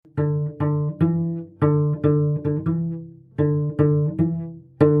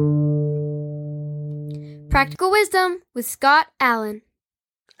Wisdom with Scott Allen.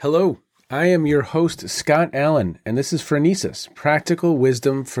 Hello, I am your host, Scott Allen, and this is Phronesis, Practical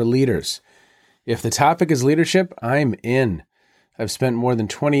Wisdom for Leaders. If the topic is leadership, I'm in. I've spent more than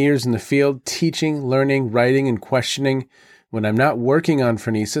 20 years in the field teaching, learning, writing, and questioning. When I'm not working on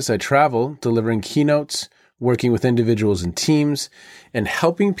Phronesis, I travel, delivering keynotes, working with individuals and teams, and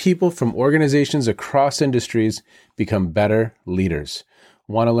helping people from organizations across industries become better leaders.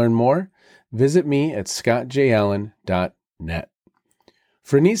 Want to learn more? Visit me at scottjallen.net.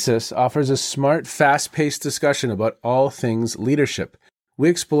 Phronesis offers a smart, fast-paced discussion about all things leadership. We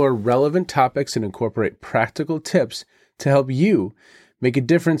explore relevant topics and incorporate practical tips to help you make a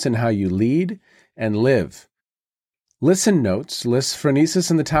difference in how you lead and live. Listen Notes lists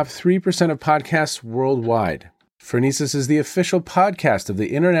Phronesis in the top 3% of podcasts worldwide. Phronesis is the official podcast of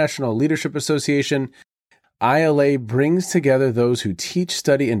the International Leadership Association. ILA brings together those who teach,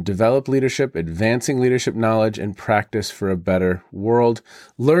 study, and develop leadership, advancing leadership knowledge and practice for a better world.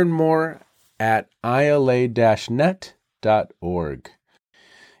 Learn more at ila-net.org.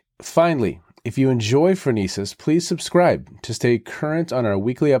 Finally, if you enjoy Phronesis, please subscribe to stay current on our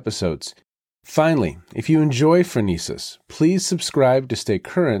weekly episodes.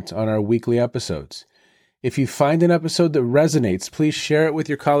 If you find an episode that resonates, please share it with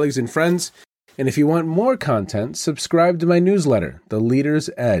your colleagues and friends. And if you want more content, subscribe to my newsletter, The Leader's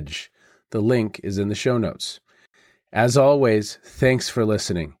Edge. The link is in the show notes. As always, thanks for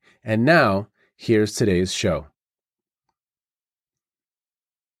listening. And now, here's today's show.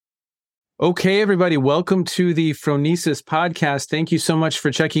 Okay, everybody, welcome to the Phronesis podcast. Thank you so much for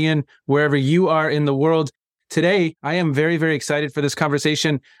checking in wherever you are in the world. Today, I am very, very excited for this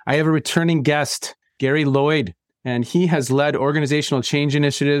conversation. I have a returning guest, Gary Lloyd, and he has led organizational change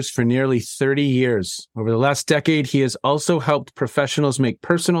initiatives for nearly 30 years. Over the last decade, he has also helped professionals make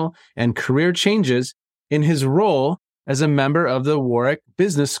personal and career changes in his role as a member of the Warwick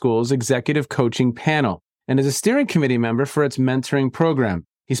Business School's executive coaching panel and as a steering committee member for its mentoring program.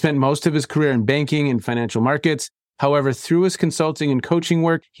 He spent most of his career in banking and financial markets. However, through his consulting and coaching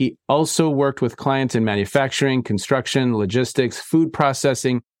work, he also worked with clients in manufacturing, construction, logistics, food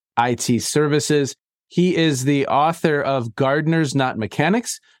processing, IT services. He is the author of Gardeners, Not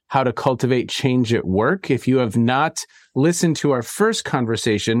Mechanics, How to Cultivate Change at Work. If you have not listened to our first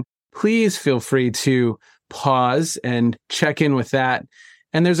conversation, please feel free to pause and check in with that.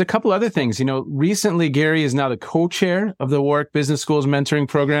 And there's a couple other things. Recently, Gary is now the co-chair of the Warwick Business School's mentoring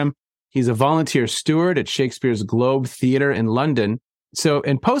program. He's a volunteer steward at Shakespeare's Globe Theatre in London. So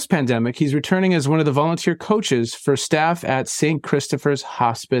in post-pandemic, he's returning as one of the volunteer coaches for staff at St. Christopher's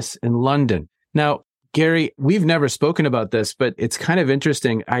Hospice in London. Now, Gary, we've never spoken about this, but it's kind of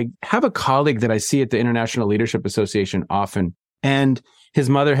interesting. I have a colleague that I see at the International Leadership Association often, and his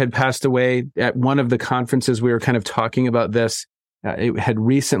mother had passed away at one of the conferences. We were kind of talking about this. It had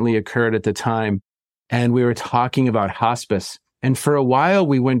recently occurred at the time, and we were talking about hospice. And for a while,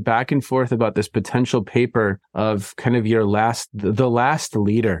 we went back and forth about this potential paper of kind of the last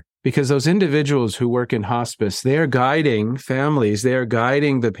leader. Because those individuals who work in hospice, they are guiding families, they are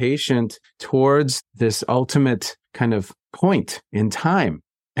guiding the patient towards this ultimate kind of point in time.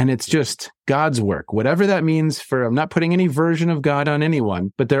 And it's just God's work, whatever that means I'm not putting any version of God on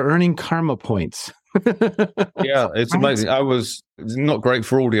anyone, but they're earning karma points. Yeah, it's amazing. It's not great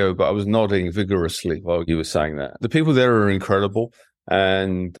for audio, but I was nodding vigorously while you were saying that. The people there are incredible.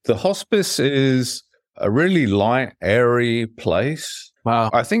 And the hospice is a really light, airy place.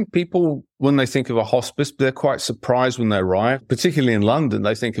 Wow. I think people, when they think of a hospice, they're quite surprised when they arrive, particularly in London.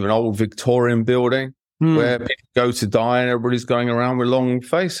 They think of an old Victorian building where people go to die and everybody's going around with long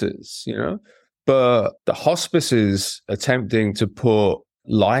faces, But the hospice is attempting to put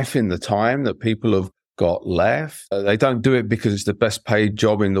life in the time that people have got left. They don't do it because it's the best paid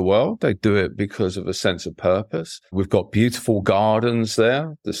job in the world. They do it because of a sense of purpose. We've got beautiful gardens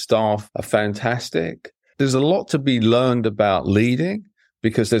there. The staff are fantastic. There's a lot to be learned about leading,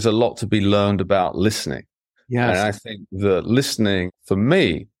 because there's a lot to be learned about listening. Yes. And I think that listening, for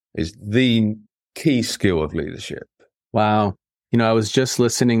me, is the key skill of leadership. Wow. I was just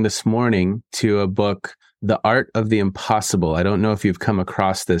listening this morning to a book, The Art of the Impossible. I don't know if you've come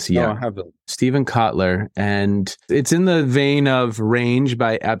across this yet. No, I haven't. Stephen Kotler. And it's in the vein of Range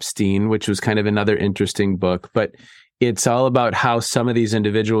by Epstein, which was kind of another interesting book. But it's all about how some of these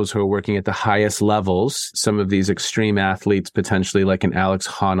individuals who are working at the highest levels, some of these extreme athletes, potentially like an Alex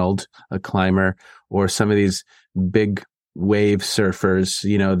Honnold, a climber, or some of these big wave surfers,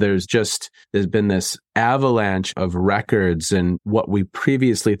 there's been this avalanche of records, and what we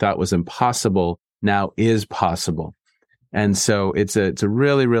previously thought was impossible now is possible. And so it's a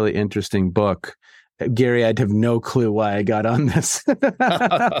really, really interesting book. Gary, I'd have no clue why I got on this.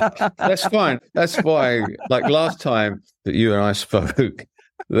 That's fine. That's why, like last time that you and I spoke,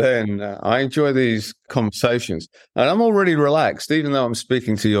 then I enjoy these conversations. And I'm already relaxed, even though I'm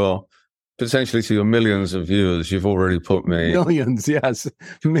speaking to potentially to your millions of viewers. You've already put me... Millions, yes.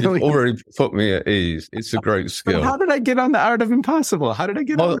 Millions. You've already put me at ease. It's a great skill. But how did I get on the Art of Impossible? How did I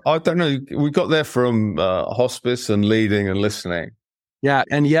get on? I don't know. We got there from hospice and leading and listening. Yeah.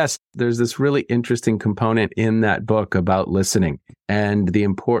 And yes, there's this really interesting component in that book about listening, and the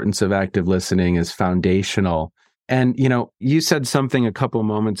importance of active listening is foundational. And, you said something a couple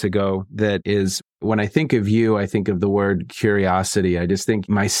moments ago that is, when I think of you, I think of the word curiosity. I just think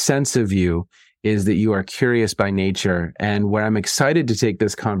my sense of you is that you are curious by nature. And where I'm excited to take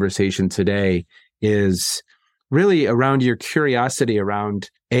this conversation today is really around your curiosity around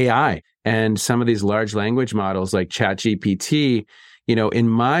AI and some of these large language models like ChatGPT. In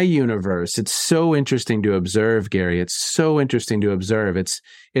my universe, it's so interesting to observe, Gary. It's so interesting to observe. It's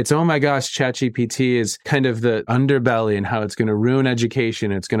oh my gosh, ChatGPT is kind of the underbelly and how it's going to ruin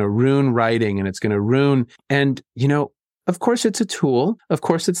education. It's going to ruin writing, and it's going to ruin. And, of course, it's a tool. Of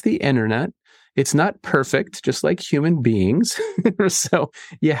course, it's the internet. It's not perfect, just like human beings. So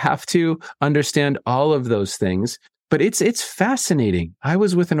you have to understand all of those things. But it's fascinating. I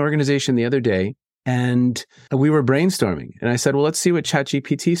was with an organization the other day, and we were brainstorming. And I said, well, let's see what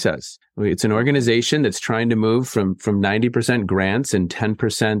ChatGPT says. It's an organization that's trying to move from 90% grants and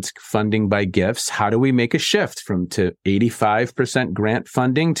 10% funding by gifts. How do we make a shift to 85% grant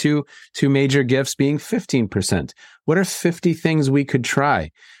funding to major gifts being 15%? What are 50 things we could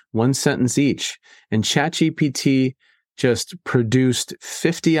try? One sentence each. And ChatGPT just produced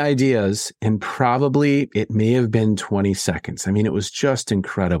 50 ideas in probably, it may have been 20 seconds. I mean, it was just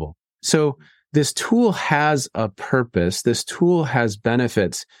incredible. So this tool has a purpose. This tool has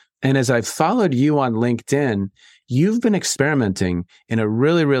benefits. And as I've followed you on LinkedIn, you've been experimenting in a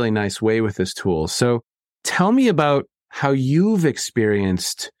really, really nice way with this tool. So tell me about how you've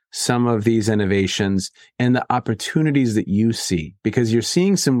experienced some of these innovations and the opportunities that you see, because you're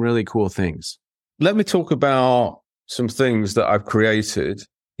seeing some really cool things. Let me talk about some things that I've created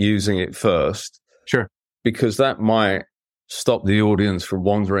using it first. Sure. Because that might stop the audience from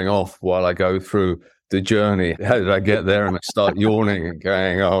wandering off while I go through the journey. How did I get there? And I start yawning and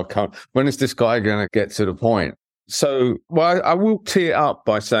going, when is this guy going to get to the point? So, I will tee it up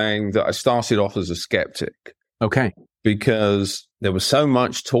by saying that I started off as a skeptic. Okay. Because there was so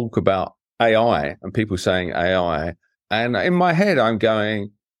much talk about AI and people saying AI. And in my head, I'm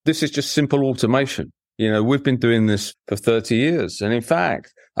going, this is just simple automation. We've been doing this for 30 years. And in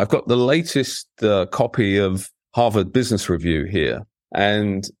fact, I've got the latest copy of Harvard Business Review here.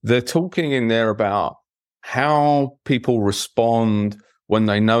 And they're talking in there about how people respond when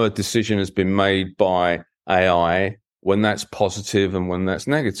they know a decision has been made by AI, when that's positive and when that's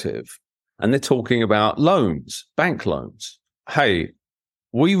negative. And they're talking about loans, bank loans. Hey,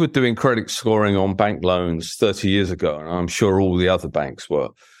 we were doing credit scoring on bank loans 30 years ago, and I'm sure all the other banks were.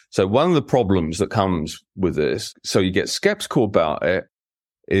 So one of the problems that comes with this, so you get skeptical about it,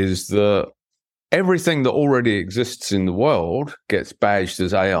 is that everything that already exists in the world gets badged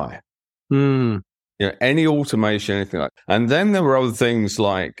as AI. Any automation, anything like that. And then there were other things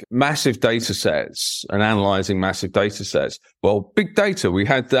like massive data sets and analyzing massive data sets. Well, big data, we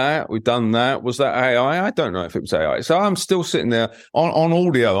had that, we've done that. Was that AI? I don't know if it was AI. So I'm still sitting there on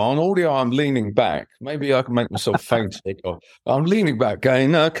audio. On audio, I'm leaning back. Maybe I can make myself faint. I'm leaning back going,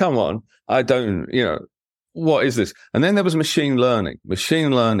 no, come on. I don't, what is this? And then there was machine learning.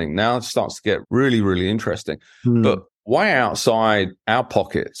 Machine learning now starts to get really, really interesting. But way outside our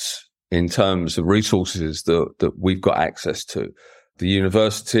pockets in terms of resources that we've got access to. The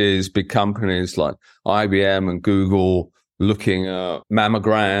universities, big companies like IBM and Google looking at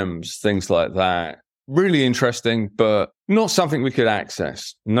mammograms, things like that. Really interesting, but not something we could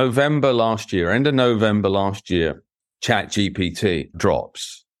access. End of November last year, ChatGPT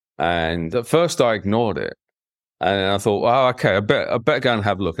drops. And at first I ignored it. And I thought, okay, I better go and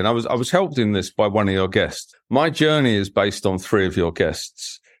have a look. And I was helped in this by one of your guests. My journey is based on three of your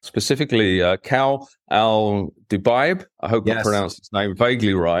guests, specifically Cal Al-Dubaib. I hope I pronounced his name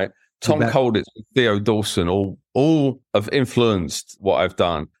vaguely right. Tom Colditz and Theo Dawson all have influenced what I've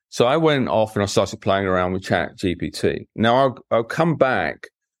done. So I went off and I started playing around with ChatGPT. Now I'll come back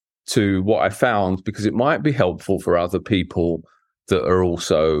to what I found because it might be helpful for other people that are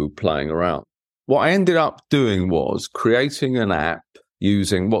also playing around. What I ended up doing was creating an app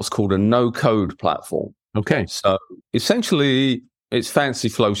using what's called a no-code platform. Okay. So essentially, it's fancy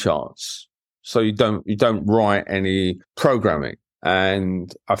flowcharts. So you don't write any programming.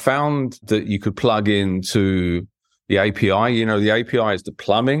 And I found that you could plug into the API. You know, the API is the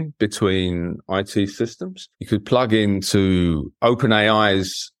plumbing between IT systems. You could plug into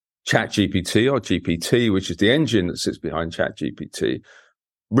OpenAI's ChatGPT or GPT, which is the engine that sits behind ChatGPT,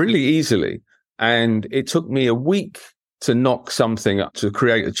 really easily. And it took me a week to knock something up to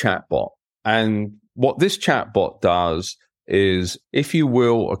create a chatbot. And what this chatbot does is, if you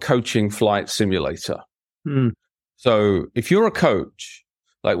will, a coaching flight simulator. So if you're a coach,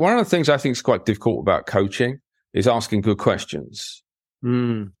 like, one of the things I think is quite difficult about coaching is asking good questions.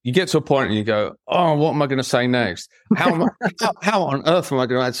 You get to a point and you go, oh, what am I going to say next? How on earth am I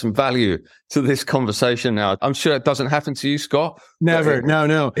going to add some value to this conversation now? I'm sure it doesn't happen to you, Scott. Never.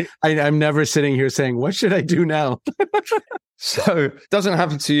 No. I'm never sitting here saying, what should I do now? So it doesn't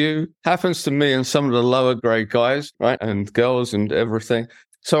happen to you, happens to me and some of the lower grade guys, right? And girls and everything.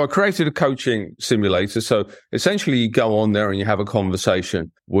 So I created a coaching simulator. So essentially you go on there and you have a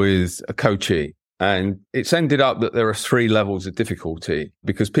conversation with a coachee. And it's ended up that there are 3 levels of difficulty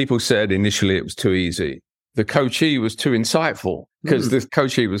because people said initially it was too easy. The coachee was too insightful because the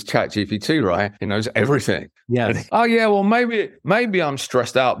coachee was ChatGPT, right? He knows everything. Yes. Oh, yeah, well, maybe I'm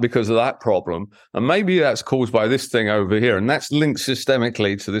stressed out because of that problem. And maybe that's caused by this thing over here. And that's linked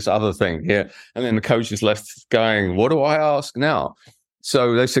systemically to this other thing here. And then the coach is left going, what do I ask now?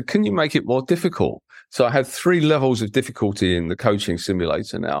 So they said, can you make it more difficult? So I had 3 levels of difficulty in the coaching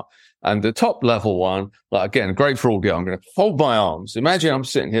simulator now. And the top level one, like, again, great for all gear. I'm going to fold my arms. Imagine I'm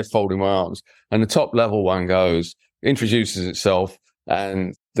sitting here folding my arms. And the top level one introduces itself.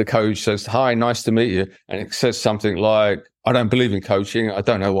 And the coach says, hi, nice to meet you. And it says something like, I don't believe in coaching. I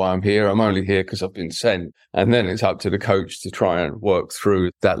don't know why I'm here. I'm only here because I've been sent. And then it's up to the coach to try and work through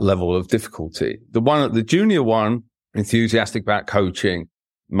that level of difficulty. The junior one, enthusiastic about coaching,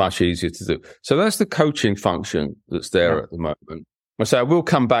 much easier to do. So that's the coaching function that's there at the moment. So I will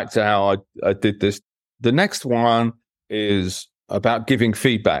come back to how I did this. The next one is about giving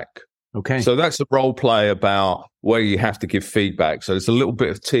feedback. Okay. So that's a role play about where you have to give feedback. So there's a little bit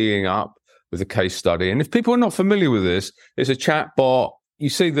of teeing up with a case study. And if people are not familiar with this, it's a chat bot. You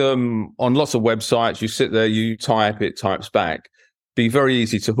see them on lots of websites. You sit there, you type, it types back. Be very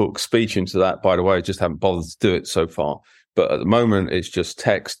easy to hook speech into that, by the way. I just haven't bothered to do it so far. But at the moment, it's just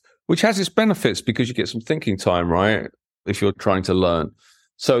text, which has its benefits because you get some thinking time, right? If you're trying to learn.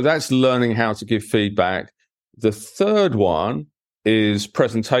 So that's learning how to give feedback. The third one is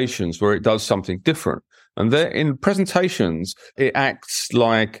presentations, where it does something different. And there, in presentations, it acts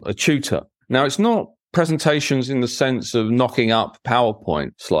like a tutor. Now, it's not presentations in the sense of knocking up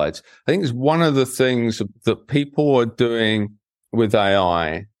PowerPoint slides. I think it's one of the things that people are doing with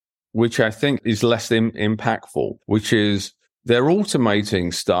AI, which I think is less impactful, which is they're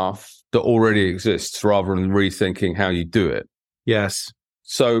automating stuff that already exists rather than rethinking how you do it. Yes.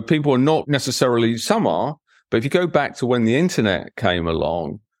 So people are not necessarily, some are, but if you go back to when the internet came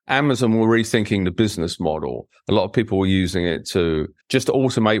along, Amazon were rethinking the business model. A lot of people were using it to just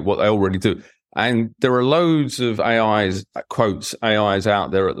automate what they already do. And there are loads of AIs, quotes, AIs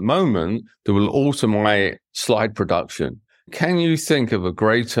out there at the moment that will automate slide production. Can you think of a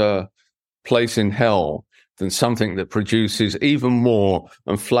greater place in hell than something that produces even more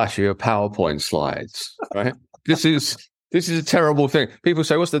and flashier PowerPoint slides, right? This is a terrible thing. People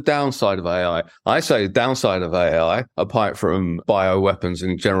say, what's the downside of AI? I say the downside of AI, apart from bioweapons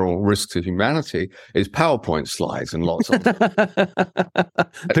and general risk to humanity, is PowerPoint slides and lots of them.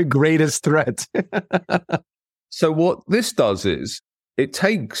 The greatest threat. So what this does is it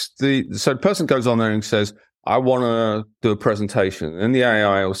takes so the person goes on there and says, I want to do a presentation. And the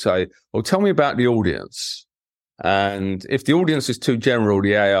AI will say, well, tell me about the audience. And if the audience is too general,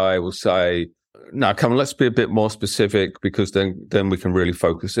 the AI will say, no, come on, let's be a bit more specific because then we can really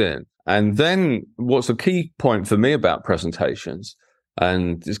focus in. And then what's a key point for me about presentations,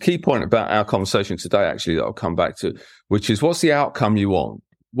 and this key point about our conversation today, actually, that I'll come back to, which is what's the outcome you want?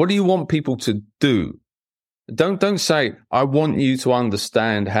 What do you want people to do? Don't say, I want you to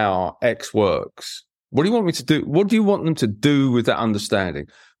understand how X works. What do you want me to do? What do you want them to do with that understanding?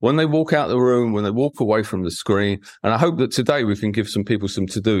 When they walk out the room, when they walk away from the screen, and I hope that today we can give some people some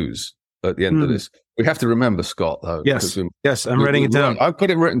to-dos at the end of this. We have to remember, Scott, though. Yes, I'm writing it down. I've got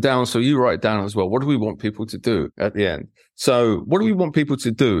it written down, so you write it down as well. What do we want people to do at the end? So what do we want people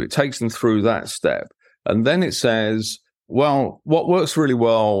to do? It takes them through that step. And then it says, well, what works really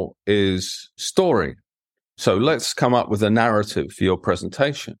well is story. So let's come up with a narrative for your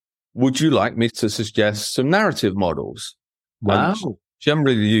presentation. Would you like me to suggest some narrative models? Wow. And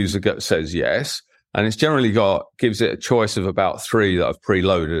generally, the user says yes. And it's generally gives it a choice of about 3 that I've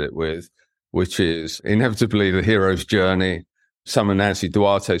preloaded it with, which is inevitably the hero's journey, some of Nancy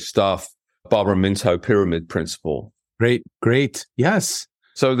Duarte's stuff, Barbara Minto pyramid principle. Great. Yes.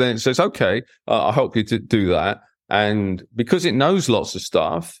 So then it says, okay, I'll help you to do that. And because it knows lots of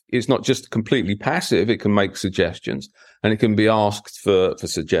stuff, it's not just completely passive. It can make suggestions and it can be asked for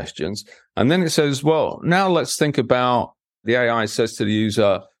suggestions. And then it says, well, now let's think about, the AI says to the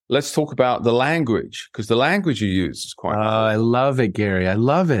user, let's talk about the language, because the language you use is quite important. I love it, Gary. I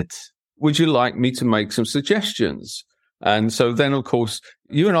love it. Would you like me to make some suggestions? And so then, of course,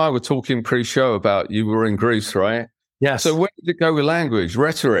 you and I were talking pre-show about you were in Greece, right? Yes. So where did it go with language?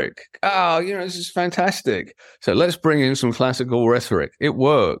 Rhetoric. This is fantastic. So let's bring in some classical rhetoric. It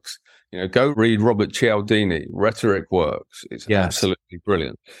works. Go read Robert Cialdini. Rhetoric works. It's absolutely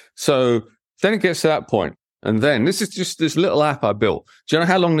brilliant. So then it gets to that point. And then this is just this little app I built. Do you know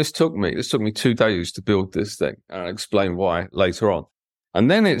how long this took me? This took me 2 days to build this thing. And I'll explain why later on. And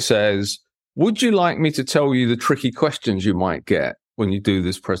then it says, would you like me to tell you the tricky questions you might get when you do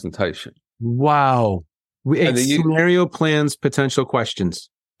this presentation? Wow. It scenario plans potential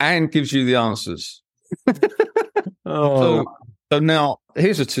questions. And gives you the answers. So now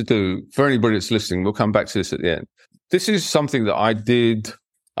here's a to-do for anybody that's listening. We'll come back to this at the end. This is something that I did.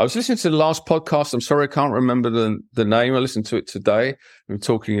 I was listening to the last podcast. I'm sorry, I can't remember the name. I listened to it today. We were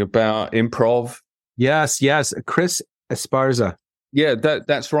talking about improv. Yes. Chris Esparza. Yeah,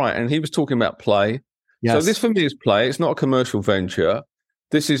 that's right. And he was talking about play. Yes. So this for me is play. It's not a commercial venture.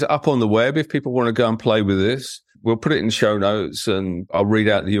 This is up on the web. If people want to go and play with this, we'll put it in show notes and I'll read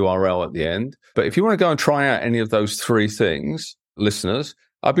out the URL at the end. But if you want to go and try out any of those 3 things, listeners,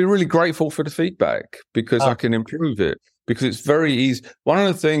 I'd be really grateful for the feedback because I can improve it. Because it's very easy. One of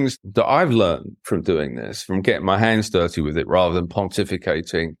the things that I've learned from doing this, from getting my hands dirty with it rather than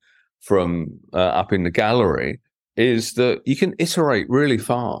pontificating from up in the gallery, is that you can iterate really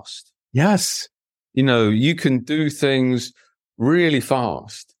fast. Yes. You can do things really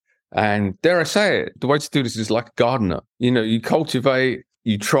fast. And dare I say it, the way to do this is like a gardener. You cultivate,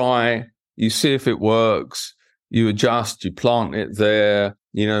 you try, you see if it works, you adjust, you plant it there.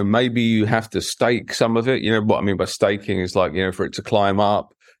 Maybe you have to stake some of it. What I mean by staking is like, for it to climb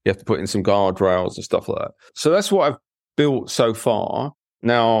up, you have to put in some guardrails and stuff like that. So that's what I've built so far.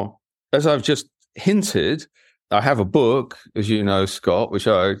 Now, as I've just hinted, I have a book, as you know, Scott, which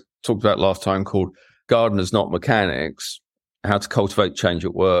I talked about last time, called Gardeners Not Mechanics, How to Cultivate Change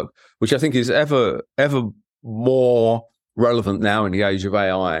at Work, which I think is ever more relevant now in the age of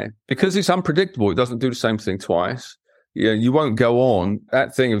AI because it's unpredictable. It doesn't do the same thing twice. You won't go on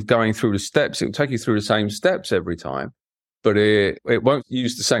that thing of going through the steps. It'll take you through the same steps every time, but it won't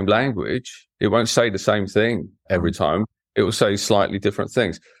use the same language. It won't say the same thing every time. It will say slightly different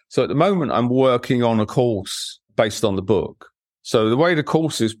things. So at the moment, I'm working on a course based on the book. So the way the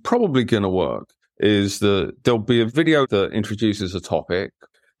course is probably going to work is that there'll be a video that introduces a topic,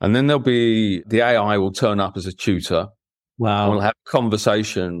 and then the AI will turn up as a tutor. Wow. And we'll have a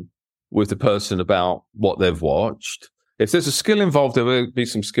conversation with the person about what they've watched. If there's a skill involved, there will be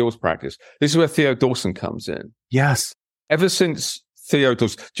some skills practice. This is where Theo Dawson comes in. Yes. Ever since Theo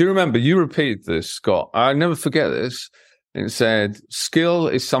Dawson, do you remember, you repeated this, Scott? I never forget this. It said, skill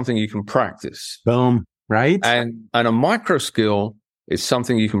is something you can practice. Boom. Right. And a micro skill is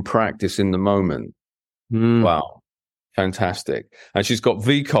something you can practice in the moment. Wow. Fantastic. And she's got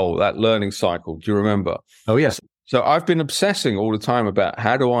VCOL, that learning cycle. Do you remember? Oh, yes. So I've been obsessing all the time about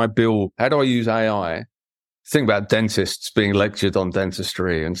how do I use AI? Think about dentists being lectured on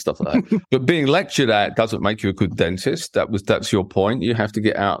dentistry and stuff like that. But being lectured at doesn't make you a good dentist. That's your point. You have to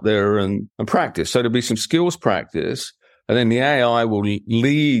get out there and practice. So there'll be some skills practice, and then the AI will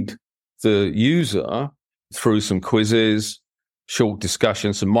lead the user through some quizzes, short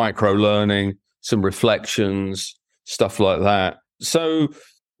discussions, some micro learning, some reflections, stuff like that. So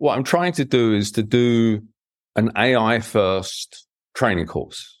what I'm trying to do is to do an AI first training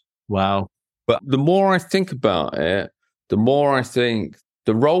course. Wow. But the more I think about it, the more I think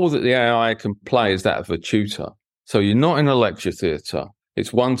the role that the AI can play is that of a tutor. So you're not in a lecture theatre.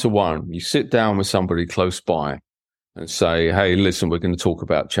 It's one-to-one. You sit down with somebody close by and say, hey, listen, we're going to talk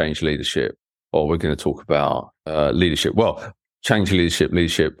about change leadership, or we're going to talk about leadership. Well, change leadership.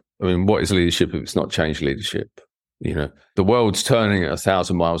 I mean, what is leadership if it's not change leadership? The world's turning at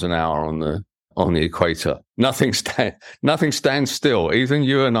 1,000 miles an hour on the equator. Nothing stands still. Even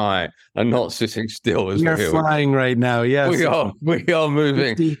you and I are not sitting still. We are flying right now. Yes, we are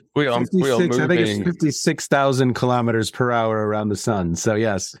moving. 50, we are moving. I think it's 56,000 kilometers per hour around the sun. So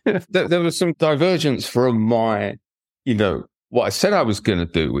yes, there was some divergence from my, what I said I was going to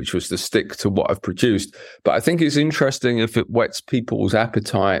do, which was to stick to what I've produced. But I think it's interesting if it whets people's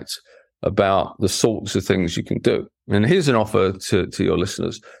appetite about the sorts of things you can do. And here's an offer to your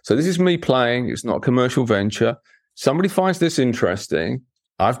listeners. So this is me playing. It's not a commercial venture. Somebody finds this interesting.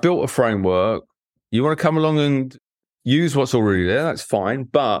 I've built a framework. You want to come along and use what's already there? That's fine.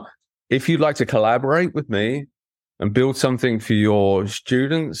 But if you'd like to collaborate with me and build something for your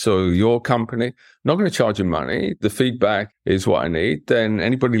students or your company, I'm not going to charge you money. The feedback is what I need. Then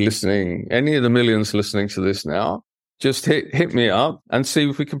anybody listening, any of the millions listening to this now, just hit me up and see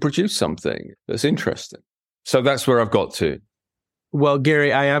if we can produce something that's interesting. So that's where I've got to. Well,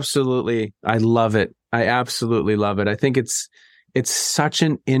 Gary, I love it. I absolutely love it. I think it's such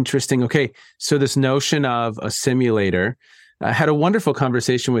an interesting, so this notion of a simulator, I had a wonderful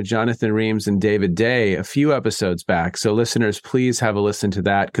conversation with Jonathan Reams and David Day a few episodes back. So listeners, please have a listen to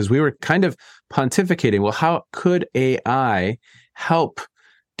that, because we were kind of pontificating, well, how could AI help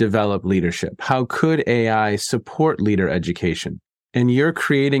develop leadership? How could AI support leader education? And you're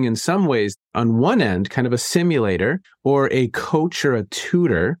creating, in some ways, on one end, kind of a simulator or a coach or a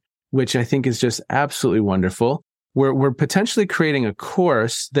tutor, which I think is just absolutely wonderful. We're potentially creating a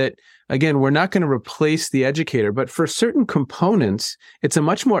course that, again, we're not going to replace the educator, but for certain components, it's a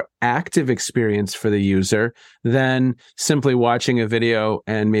much more active experience for the user than simply watching a video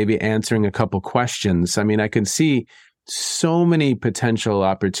and maybe answering a couple questions. I mean, I can see so many potential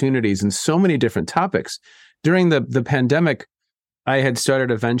opportunities and so many different topics. During the pandemic, I had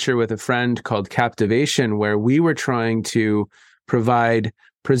started a venture with a friend called Captivation, where we were trying to provide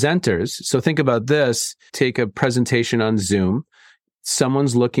presenters. So think about this, take a presentation on Zoom.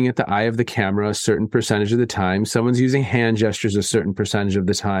 Someone's looking at the eye of the camera a certain percentage of the time. Someone's using hand gestures a certain percentage of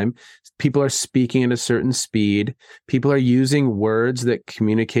the time. People are speaking at a certain speed. People are using words that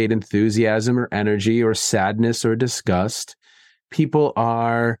communicate enthusiasm or energy or sadness or disgust. People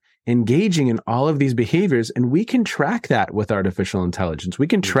are engaging in all of these behaviors, and we can track that with artificial intelligence. We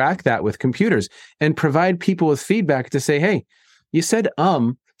can track that with computers and provide people with feedback to say, hey, you said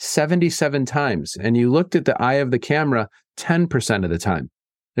 77 times, and you looked at the eye of the camera 10% of the time.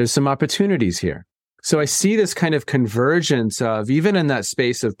 There's some opportunities here. So I see this kind of convergence of, even in that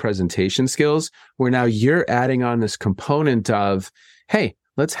space of presentation skills, where now you're adding on this component of, hey,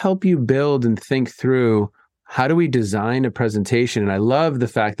 let's help you build and think through, how do we design a presentation? And I love the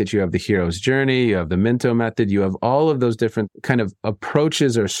fact that you have the hero's journey, you have the Minto method, you have all of those different kind of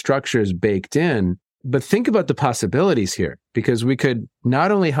approaches or structures baked in. But think about the possibilities here, because we could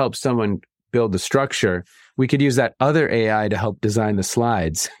not only help someone build the structure, we could use that other AI to help design the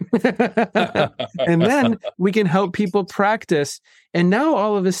slides. And then we can help people practice. And now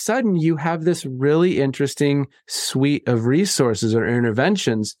all of a sudden you have this really interesting suite of resources or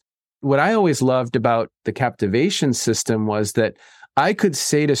interventions. What I always loved about the Captivation system was that I could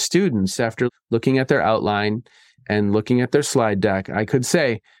say to students, after looking at their outline and looking at their slide deck, I could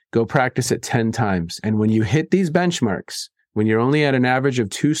say, go practice it 10 times. And when you hit these benchmarks, when you're only at an average of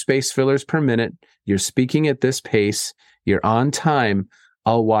 2 space fillers per minute, you're speaking at this pace, you're on time,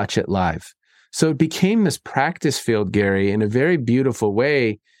 I'll watch it live. So it became this practice field, Gary, in a very beautiful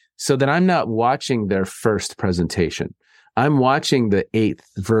way, so that I'm not watching their first presentation. I'm watching the 8th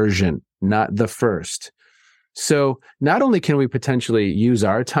version, not the first. So not only can we potentially use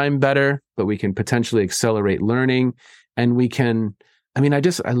our time better, but we can potentially accelerate learning, and we can,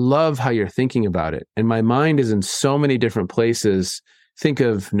 I love how you're thinking about it. And my mind is in so many different places. Think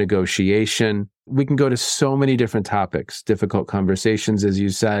of negotiation. We can go to so many different topics, difficult conversations, as you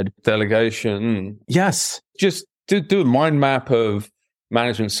said. Delegation. Yes. Just do a mind map of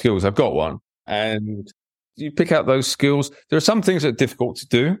management skills. I've got one. And you pick out those skills. There are some things that are difficult to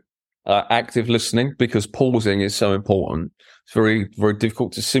do. Active listening, because pausing is so important. It's very, very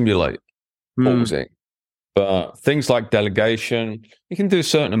difficult to simulate pausing. But things like delegation, you can do a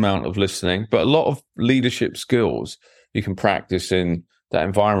certain amount of listening, but a lot of leadership skills you can practice in that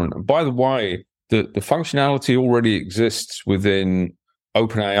environment. And by the way, the functionality already exists within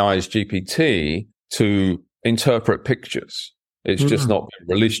OpenAI's GPT to interpret pictures. It's just not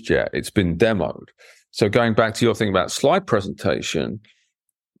been released yet. It's been demoed. So going back to your thing about slide presentation,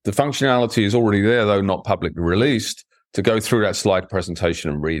 the functionality is already there, though not publicly released, to go through that slide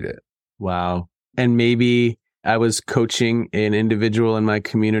presentation and read it. Wow. And maybe I was coaching an individual in my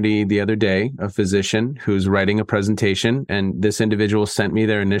community the other day, a physician who's writing a presentation, and this individual sent me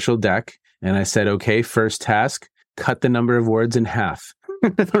their initial deck. And I said, okay, first task, cut the number of words in half.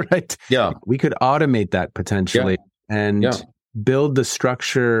 Right? Yeah. We could automate that potentially and build the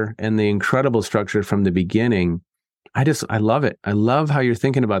structure and the incredible structure from the beginning. I love it. I love how you're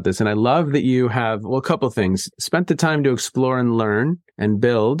thinking about this. And I love that you have, a couple of things, spent the time to explore and learn and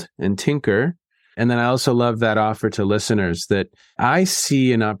build and tinker. And then I also love that offer to listeners that I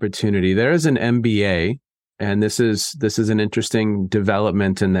see an opportunity. There is an MBA, and this is an interesting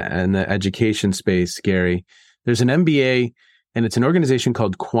development in the education space, Gary. There's an MBA, and it's an organization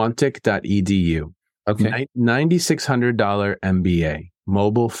called Quantic.edu. Okay. $9,600 MBA,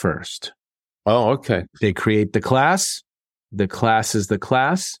 mobile first. Oh, okay. They create the class. The class is the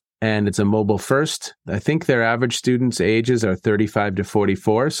class, and it's a mobile first. I think their average students' ages are 35 to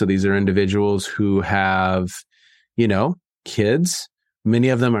 44. So these are individuals who have, kids. Many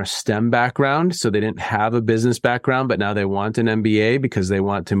of them are STEM background, so they didn't have a business background, but now they want an MBA because they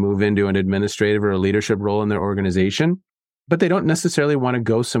want to move into an administrative or a leadership role in their organization. But they don't necessarily want to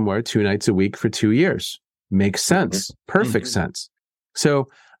go somewhere 2 nights a week for 2 years. Makes sense. Perfect sense. So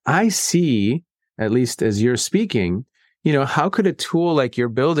I see, at least as you're speaking, how could a tool like you're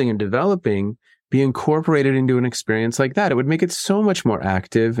building and developing be incorporated into an experience like that? It would make it so much more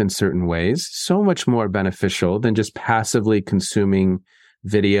active in certain ways, so much more beneficial than just passively consuming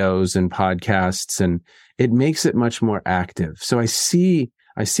videos and podcasts. And it makes it much more active. So I see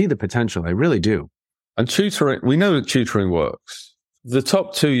the potential. I really do. And tutoring, we know that tutoring works. The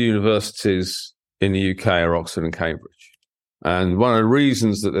top 2 universities in the UK are Oxford and Cambridge. And one of the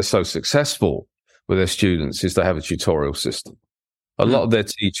reasons that they're so successful with their students is they have a tutorial system. A lot of their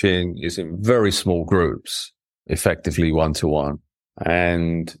teaching is in very small groups, effectively one-to-one.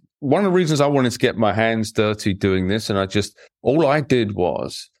 And one of the reasons I wanted to get my hands dirty doing this, and all I did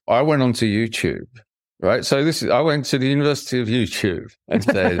was I went onto YouTube, right? So I went to the University of YouTube and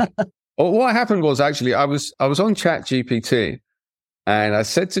said, well, what happened was actually I was on ChatGPT and I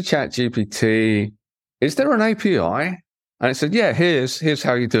said to ChatGPT, is there an API? And it said, yeah, here's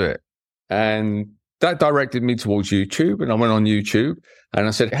how you do it. And that directed me towards YouTube. And I went on YouTube and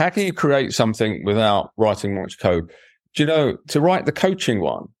I said, how can you create something without writing much code? To write the coaching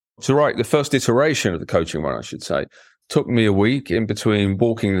one, to write the first iteration of the coaching one, I should say, took me a week in between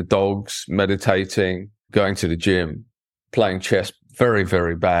walking the dogs, meditating, going to the gym, playing chess very,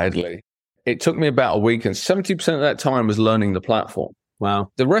 very badly. It took me about a week, and 70% of that time was learning the platform.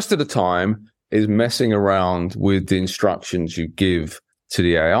 Wow. The rest of the time is messing around with the instructions you give to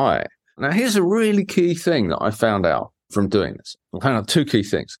the AI. Now, here's a really key thing that I found out from doing this. I found out 2 key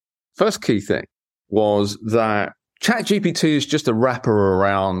things. First key thing was that ChatGPT is just a wrapper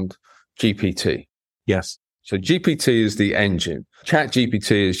around GPT. Yes. So GPT is the engine.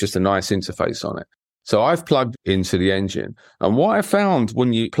 ChatGPT is just a nice interface on it. So I've plugged into the engine. And what I found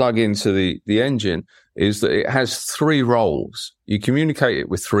when you plug into the engine is that it has 3 roles. You communicate it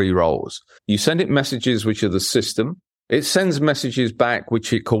with 3 roles. You send it messages, which are the system. It sends messages back,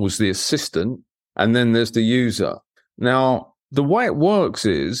 which it calls the assistant. And then there's the user. Now, the way it works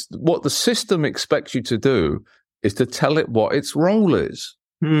is what the system expects you to do is to tell it what its role is.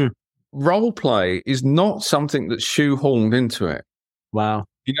 Role play is not something that's shoehorned into it. Wow.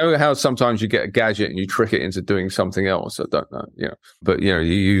 You know how sometimes you get a gadget and you trick it into doing something else? I don't know, but you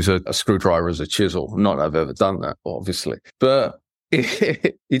use a screwdriver as a chisel. Not that I've ever done that, obviously, but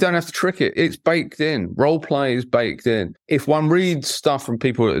you don't have to trick it. It's baked in. Role play is baked in. If one reads stuff from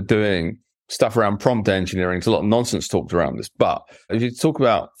people that are doing stuff around prompt engineering, there's a lot of nonsense talked around this. But if you talk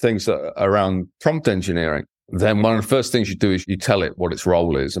about things that are around prompt engineering, then one of the first things you do is you tell it what its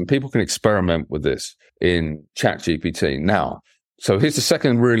role is. And people can experiment with this in ChatGPT now. So here's the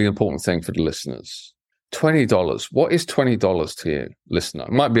second really important thing for the listeners. $20. What is $20 to you, listener?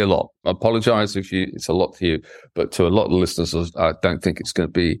 It might be a lot. I apologize if it's a lot to you, but to a lot of the listeners, I don't think it's going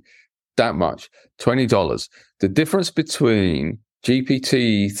to be that much. $20. The difference between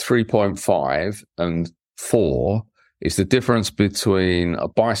GPT 3.5 and 4 is the difference between a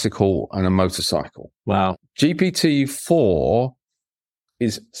bicycle and a motorcycle. Wow. GPT 4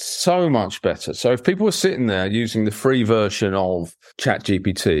 is so much better. So if people are sitting there using the free version of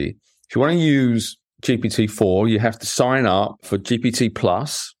ChatGPT, if you want to use GPT-4, you have to sign up for GPT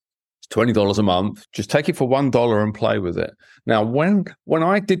Plus. It's $20 a month. Just take it for $1 and play with it. Now, when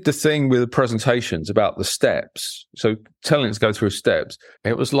I did the thing with the presentations about the steps, so telling it to go through steps,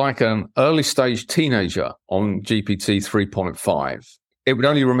 it was like an early stage teenager on GPT 3.5. It would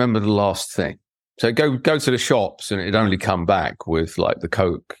only remember the last thing. So go to the shops and it'd only come back with like the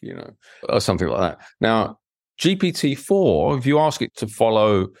Coke, or something like that. Now, GPT-4, if you ask it to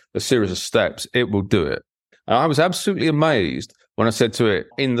follow a series of steps, it will do it. And I was absolutely amazed when I said to it,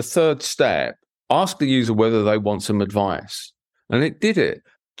 in the 3rd step, ask the user whether they want some advice. And it did it.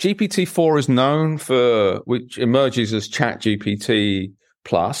 GPT-4 is known for, which emerges as ChatGPT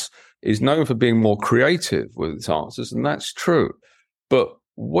Plus, is known for being more creative with its answers, and that's true. But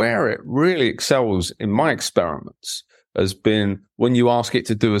where it really excels in my experiments has been when you ask it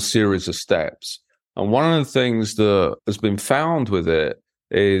to do a series of steps. And one of the things that has been found with it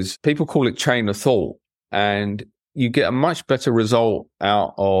is people call it chain of thought. And you get a much better result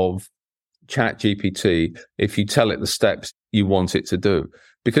out of ChatGPT if you tell it the steps you want it to do.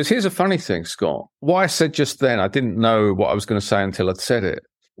 Because here's a funny thing, Scott. What I said just then, I didn't know what I was going to say until I'd said it.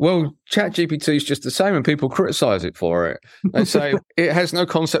 Well, ChatGPT is just the same, and people criticize it for it. They say it has no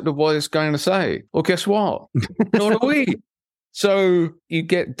concept of what it's going to say. Well, guess what? Nor do we. So you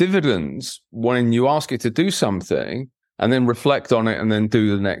get dividends when you ask it to do something and then reflect on it and then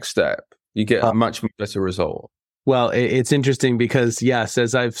do the next step. You get a much better result. Well, it's interesting because, yes,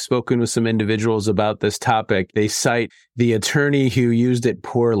 as I've spoken with some individuals about this topic, they cite the attorney who used it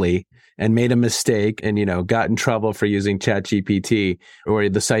poorly and made a mistake and, got in trouble for using ChatGPT, or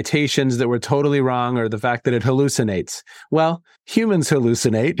the citations that were totally wrong, or the fact that it hallucinates. Well, humans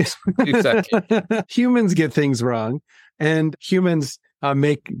hallucinate. Exactly. Humans get things wrong, and humans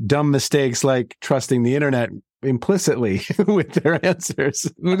make dumb mistakes like trusting the internet implicitly with their answers.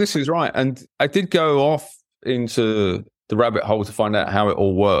 Well, this is right. And I did go off into the rabbit hole to find out how it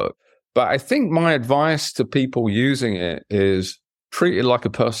all worked. But I think my advice to people using it is treat it like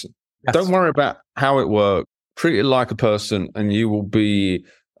a person. Yes. Don't worry about how it works. Treat it like a person and you will be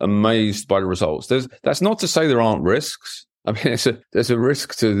amazed by the results. That's not to say there aren't risks. I mean, there's a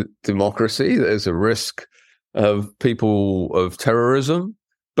risk to democracy. There's a risk of terrorism.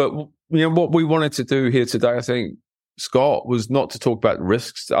 But what we wanted to do here today, I think, Scott, was not to talk about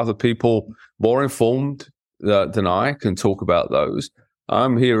risks. Other people more informed than I can talk about those.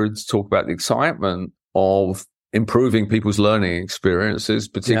 I'm here to talk about the excitement of improving people's learning experiences,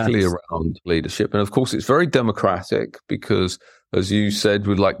 particularly around leadership. And of course, it's very democratic because, as you said,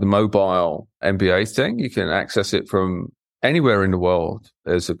 with like the mobile MBA thing, you can access it from anywhere in the world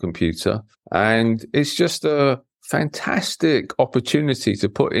as a computer. And it's just a fantastic opportunity to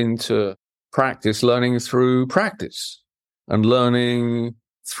put into practice learning through practice and learning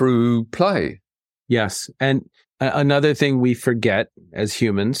through play. Yes. And another thing we forget as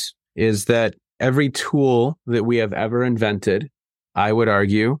humans is that every tool that we have ever invented, I would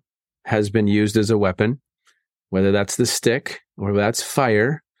argue, has been used as a weapon, whether that's the stick or that's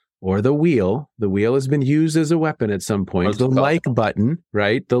fire or the wheel. The wheel has been used as a weapon at some point. The like button,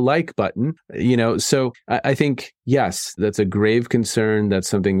 right? The like button, so I think, yes, that's a grave concern. That's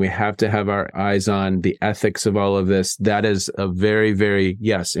something we have to have our eyes on, the ethics of all of this. That is a very, very,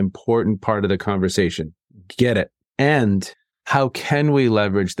 important part of the conversation. Get it. And how can we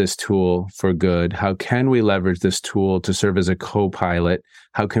leverage this tool for good? How can we leverage this tool to serve as a co-pilot?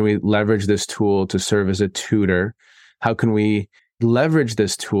 How can we leverage this tool to serve as a tutor? How can we leverage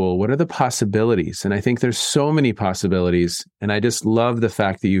this tool? What are the possibilities? And I think there's so many possibilities. And I just love the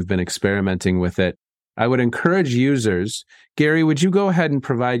fact that you've been experimenting with it. I would encourage users. Gary, would you go ahead and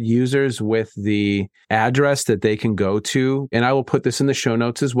provide users with the address that they can go to? And I will put this in the show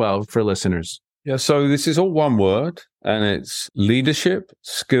notes as well for listeners. Yeah, so this is all one word, and it's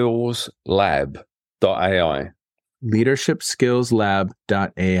leadershipskillslab.ai.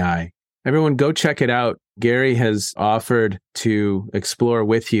 Leadershipskillslab.ai. Everyone, go check it out. Gary has offered to explore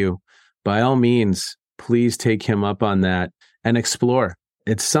with you. By all means, please take him up on that and explore.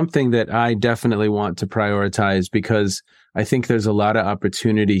 It's something that I definitely want to prioritize because I think there's a lot of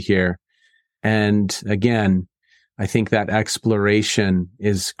opportunity here. And again, I think that exploration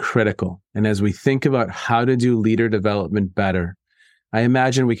is critical. And as we think about how to do leader development better, I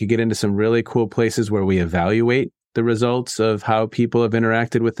imagine we could get into some really cool places where we evaluate the results of how people have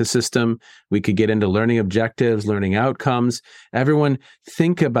interacted with the system. We could get into learning objectives, learning outcomes. Everyone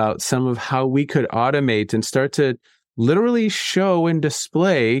think about some of how we could automate and start to literally show and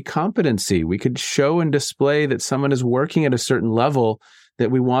display competency. We could show and display that someone is working at a certain level that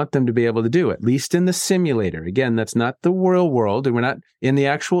we want them to be able to do, at least in the simulator. Again, that's not the real world, and we're not in the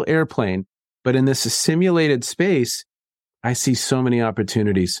actual airplane, but in this simulated space, I see so many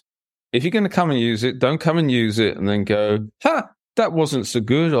opportunities. If you're going to come and use it, don't come and use it and then go, that wasn't so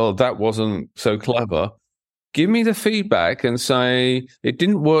good or that wasn't so clever. Give me the feedback and say, it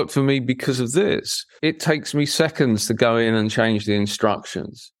didn't work for me because of this. It takes me seconds to go in and change the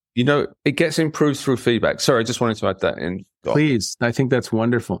instructions. It gets improved through feedback. Sorry, I just wanted to add that in. Please. I think that's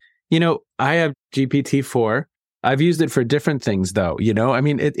wonderful. I have GPT-4. I've used it for different things, though.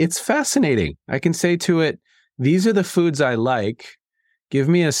 It's fascinating. I can say to it, these are the foods I like. Give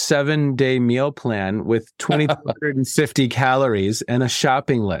me a 7-day meal plan with 2,250 calories and a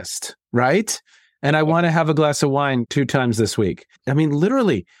shopping list, right? And I want to have a glass of wine 2 times this week. I mean,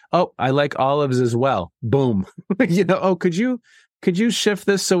 literally. Oh, I like olives as well. Boom. Could you shift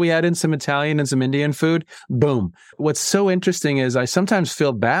this so we add in some Italian and some Indian food? Boom. What's so interesting is I sometimes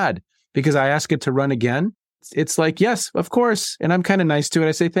feel bad because I ask it to run again, it's like, yes, of course. And I'm kind of nice to it.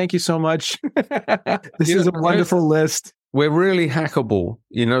 I say, thank you so much. This is a wonderful list. We're really hackable.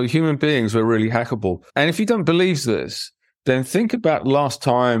 Human beings, we're really hackable. And if you don't believe this, then think about last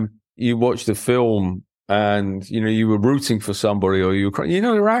time you watched a film and, you were rooting for somebody or you were crying.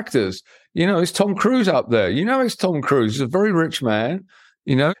 They're actors. It's Tom Cruise up there. It's Tom Cruise. He's a very rich man.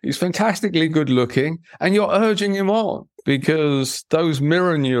 He's fantastically good looking and you're urging him on because those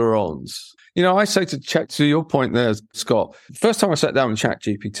mirror neurons. I say to your point there, Scott, first time I sat down with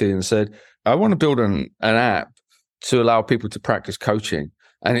ChatGPT and said, I want to build an app to allow people to practice coaching.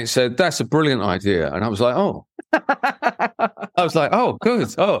 And it said, that's a brilliant idea. And I was like, oh,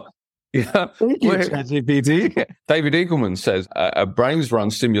 good. Oh, yeah. Thank you, ChatGPT. David Eagleman says, our brains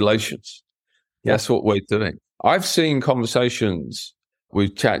run simulations. Yeah. That's what we're doing. I've seen conversations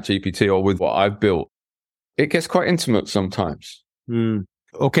with ChatGPT or with what I've built. It gets quite intimate sometimes.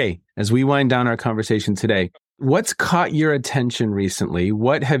 Okay. As we wind down our conversation today, what's caught your attention recently?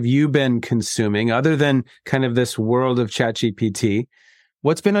 What have you been consuming other than kind of this world of ChatGPT?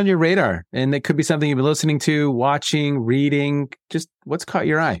 What's been on your radar? And it could be something you've been listening to, watching, reading. Just what's caught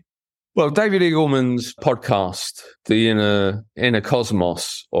your eye? Well, David Eagleman's podcast, The Inner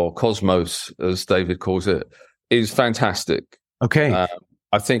Cosmos, or Cosmos, as David calls it, is fantastic. Okay.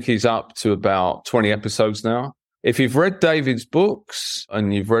 I think he's up to about 20 episodes now. If you've read David's books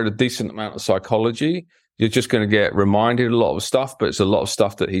and you've read a decent amount of psychology, you're just going to get reminded a lot of stuff, but it's a lot of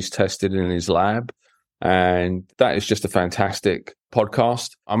stuff that he's tested in his lab. And that is just a fantastic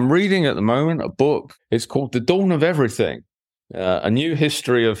podcast. I'm reading at the moment a book. It's called The Dawn of Everything, A New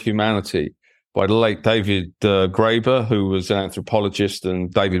History of Humanity by the late David Graeber, who was an anthropologist,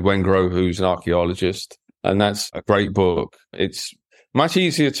 and David Wengrow, who's an archaeologist. And that's a great book. It's much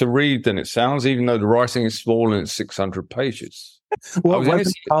easier to read than it sounds, even though the writing is small and it's 600 pages. Well, what's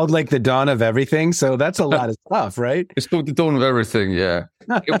it called, like The Dawn of Everything? So that's a lot of stuff, right? It's called The Dawn of Everything, yeah.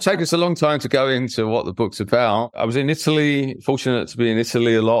 It'll take us a long time to go into what the book's about. I was in Italy, fortunate to be in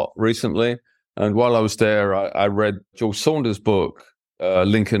Italy a lot recently. And while I was there, I read George Saunders' book,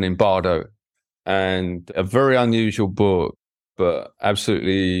 Lincoln in Bardo, and a very unusual book, but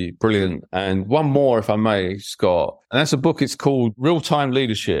absolutely brilliant. And one more, if I may, Scott. And that's a book, it's called Real-Time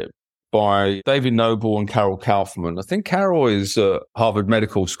Leadership by David Noble and Carol Kaufman. I think Carol is at Harvard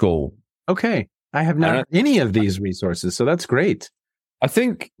Medical School. Okay. I have not any of these resources, so that's great. I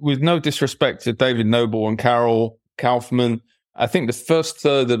think, with no disrespect to David Noble and Carol Kaufman, I think the first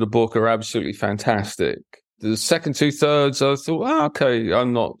third of the book are absolutely fantastic. The second 2/3, I thought, okay,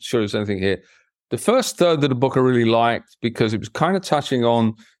 I'm not sure there's anything here. The first third of the book I really liked because it was kind of touching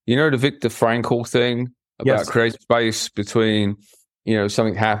on, the Viktor Frankl thing about creating space between,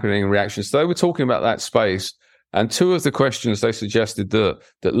 something happening and reactions. So they were talking about that space. And two of the questions they suggested that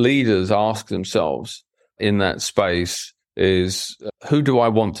leaders ask themselves in that space is, who do I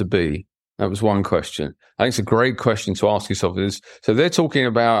want to be? That was one question. I think it's a great question to ask yourself. So they're talking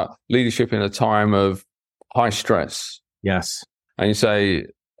about leadership in a time of high stress. Yes. And you say,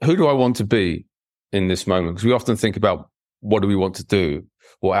 who do I want to be in this moment? Because we often think about, what do we want to do?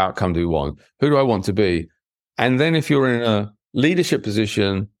 What outcome do we want? Who do I want to be? And then if you're in a leadership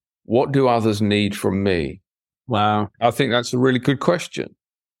position, what do others need from me? Wow. I think that's a really good question.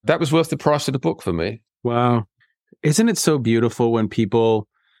 That was worth the price of the book for me. Wow. Isn't it so beautiful when people,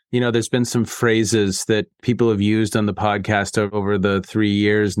 there's been some phrases that people have used on the podcast over the 3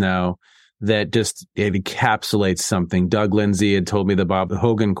 years now that just it encapsulates something. Doug Lindsay had told me the Bob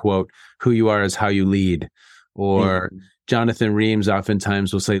Hogan quote, who you are is how you lead. Or Jonathan Reams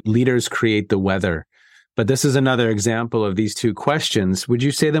oftentimes will say, leaders create the weather. But this is another example of these two questions. Would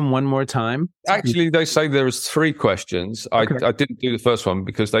you say them one more time? Actually, they say there's 3 questions. Okay. I didn't do the first one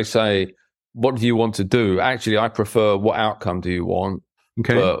because they say, what do you want to do? Actually, I prefer, what outcome do you want?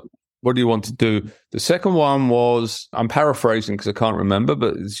 Okay. But what do you want to do? The second one was, I'm paraphrasing because I can't remember,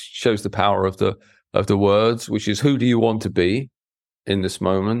 but it shows the power of the words, which is, who do you want to be in this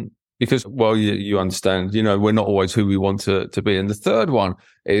moment? Because, well, you understand, we're not always who we want to be. And the third one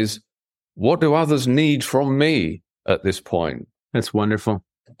is, what do others need from me at this point? That's wonderful.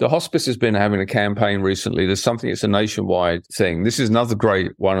 The hospice has been having a campaign recently. There's something, it's a nationwide thing. This is another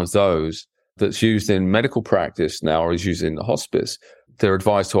great one of those that's used in medical practice now, or is used in the hospice. They're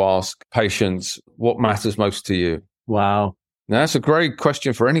advised to ask patients, what matters most to you? Wow. Now, that's a great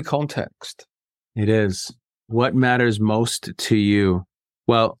question for any context. It is. What matters most to you?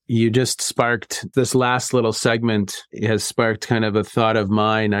 Well, you just sparked this last little segment. It has sparked kind of a thought of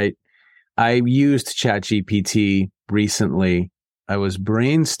mine. I used ChatGPT recently I was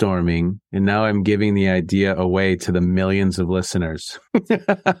brainstorming, and now I'm giving the idea away to the millions of listeners.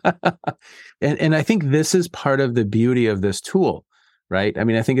 And I think this is part of the beauty of this tool, right? I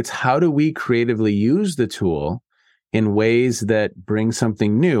mean, I think it's how do we creatively use the tool in ways that bring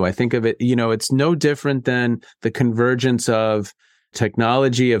something new? I think of it, it's no different than the convergence of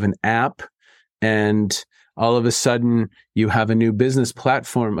technology, of an app, and all of a sudden you have a new business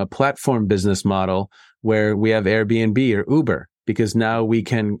platform, a platform business model where we have Airbnb or Uber, because now we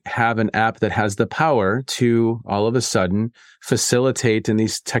can have an app that has the power to all of a sudden facilitate, and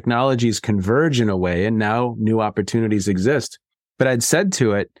these technologies converge in a way, and now new opportunities exist. But I'd said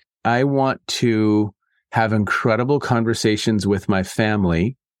to it, I want to have incredible conversations with my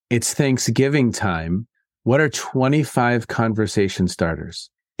family. It's Thanksgiving time. What are 25 conversation starters?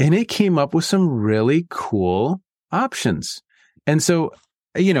 And it came up with some really cool options. And so,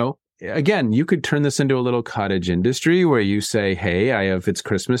 again, you could turn this into a little cottage industry where you say, hey, it's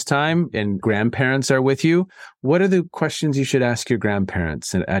Christmas time and grandparents are with you. What are the questions you should ask your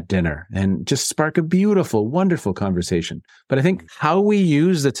grandparents at dinner? And just spark a beautiful, wonderful conversation. But I think how we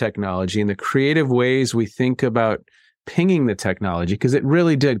use the technology and the creative ways we think about pinging the technology, because it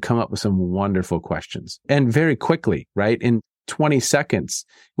really did come up with some wonderful questions and very quickly, right? In 20 seconds,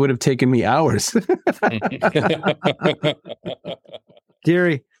 it would have taken me hours.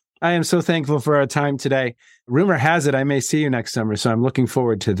 Gary, I am so thankful for our time today. Rumor has it I may see you next summer, so I'm looking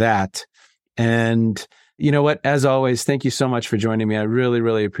forward to that. And you know what? As always, thank you so much for joining me. I really,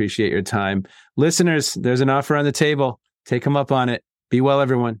 really appreciate your time. Listeners, there's an offer on the table. Take them up on it. Be well,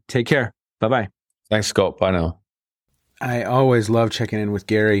 everyone. Take care. Bye-bye. Thanks, Scott. Bye now. I always love checking in with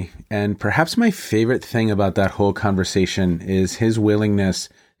Gary. And perhaps my favorite thing about that whole conversation is his willingness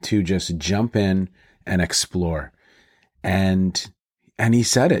to just jump in and explore. And he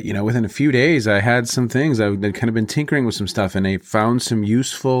said it, within a few days, I had some things. I'd kind of been tinkering with some stuff, and I found some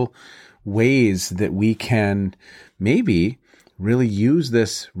useful ways that we can maybe really use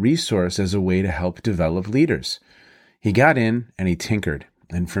this resource as a way to help develop leaders. He got in and he tinkered.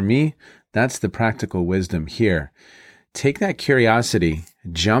 And for me, that's the practical wisdom here. Take that curiosity,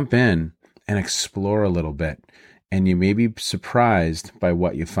 jump in and explore a little bit, and you may be surprised by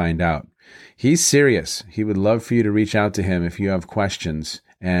what you find out. He's serious. He would love for you to reach out to him if you have questions,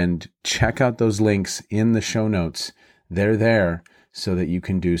 and check out those links in the show notes. They're there so that you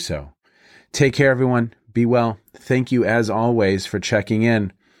can do so. Take care, everyone. Be well. Thank you, as always, for checking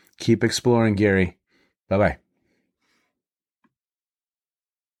in. Keep exploring, Gary. Bye-bye.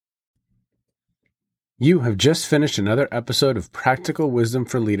 You have just finished another episode of Practical Wisdom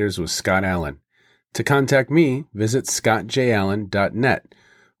for Leaders with Scott Allen. To contact me, visit scottjallen.net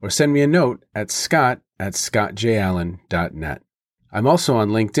or send me a note at scott@scottjallen.net. I'm also on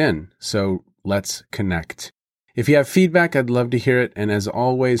LinkedIn, so let's connect. If you have feedback, I'd love to hear it. And as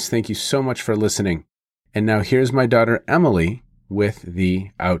always, thank you so much for listening. And now here's my daughter, Emily, with the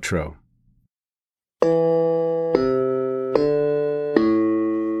outro.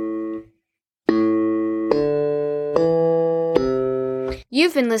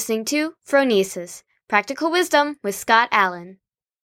 You've been listening to Phronesis, Practical Wisdom with Scott Allen.